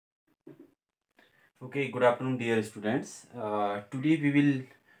Okay, good afternoon, dear students. Today we will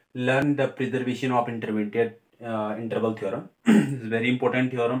learn the preservation of intermediate interval theorem. This is very important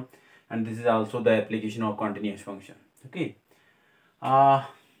theorem, and this is also the application of continuous function. Okay. Uh,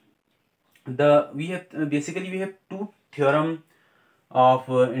 the we have basically we have two theorem of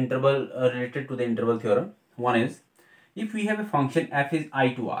interval related to the interval theorem. One is if we have a function f is I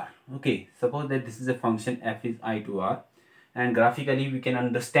to r. Okay, suppose that this is a function f is I to r, and graphically we can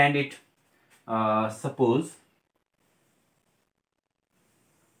understand it. Suppose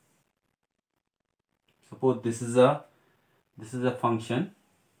this is a function,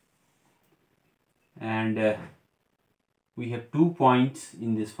 and we have 2 points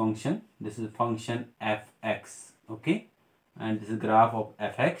in this function. This is a function fx, okay, and this is a graph of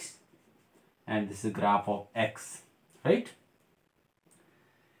fx, and this is a graph of x, right?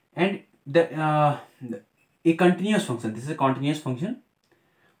 And a continuous function, this is a continuous function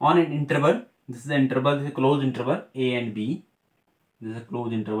on an interval. This is the interval, this is a closed interval a and b. This is a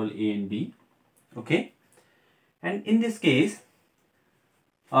closed interval a and b, okay. And in this case,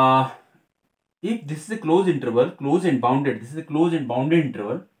 if this is a closed interval, closed and bounded, this is a closed and bounded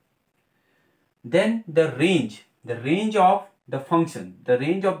interval, then the range of the function, the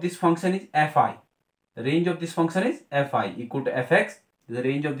range of this function is fi. The range of this function is fi equal to fx. The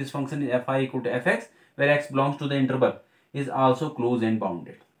range of this function is fi equal to fx, where x belongs to the interval, is also closed and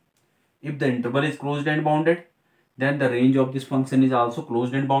bounded. If the interval is closed and bounded, then the range of this function is also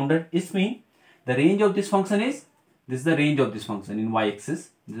closed and bounded. It means the range of this function is, this is the range of this function in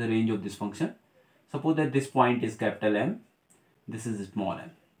y-axis. This is the range of this function. Suppose that this point is capital M, this is small m.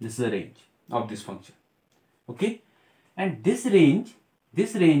 This is the range of this function, okay. And this range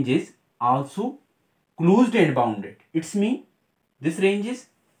is also closed and bounded. It's mean this range is,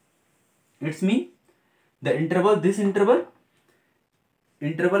 it's mean the interval, this interval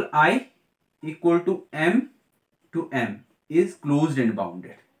I equal to m is closed and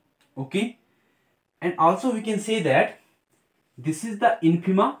bounded, okay. And also we can say that this is the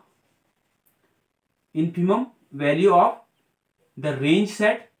infimum value of the range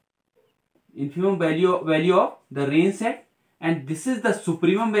set, infimum value of the range set, and this is the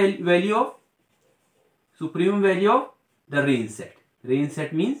supremum value of the range set. Range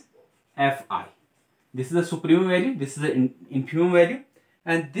set means fi. This is the supremum value, this is the infimum value,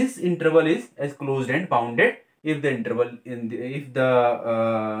 and this interval is as closed and bounded if the interval in the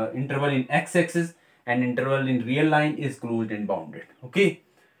interval in x-axis and interval in real line is closed and bounded, okay.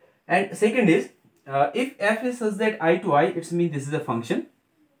 And second is if f is such that I to I, it means this is a function,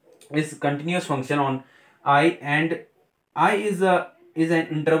 is continuous function on I, and I is an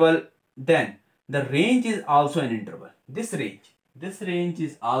interval, then the range is also an interval. This range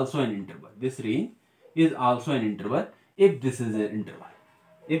is also an interval. This range is also an interval if this is an interval.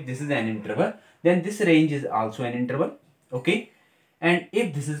 If this is an interval, then this range is also an interval, okay. And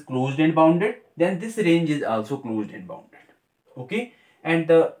if this is closed and bounded, then this range is also closed and bounded, okay. And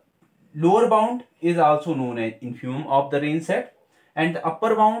the lower bound is also known as infimum of the range set, and the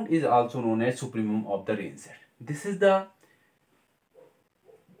upper bound is also known as supremum of the range set. This is the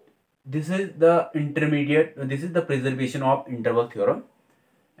intermediate, this is the preservation of interval theorem,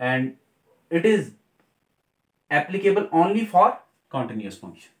 and it is applicable only for continuous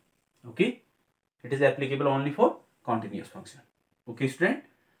function, okay. It is applicable only for continuous function, okay student.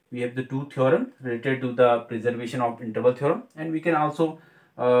 We have the two theorems related to the preservation of interval theorem, and we can also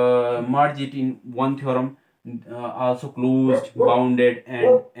merge it in one theorem, also closed, bounded,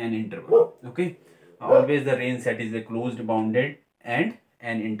 and an interval, okay. Always the range set is a closed, bounded, and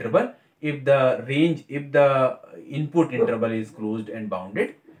an interval. If the input interval is closed and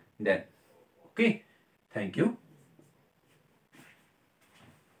bounded, then okay. Thank you.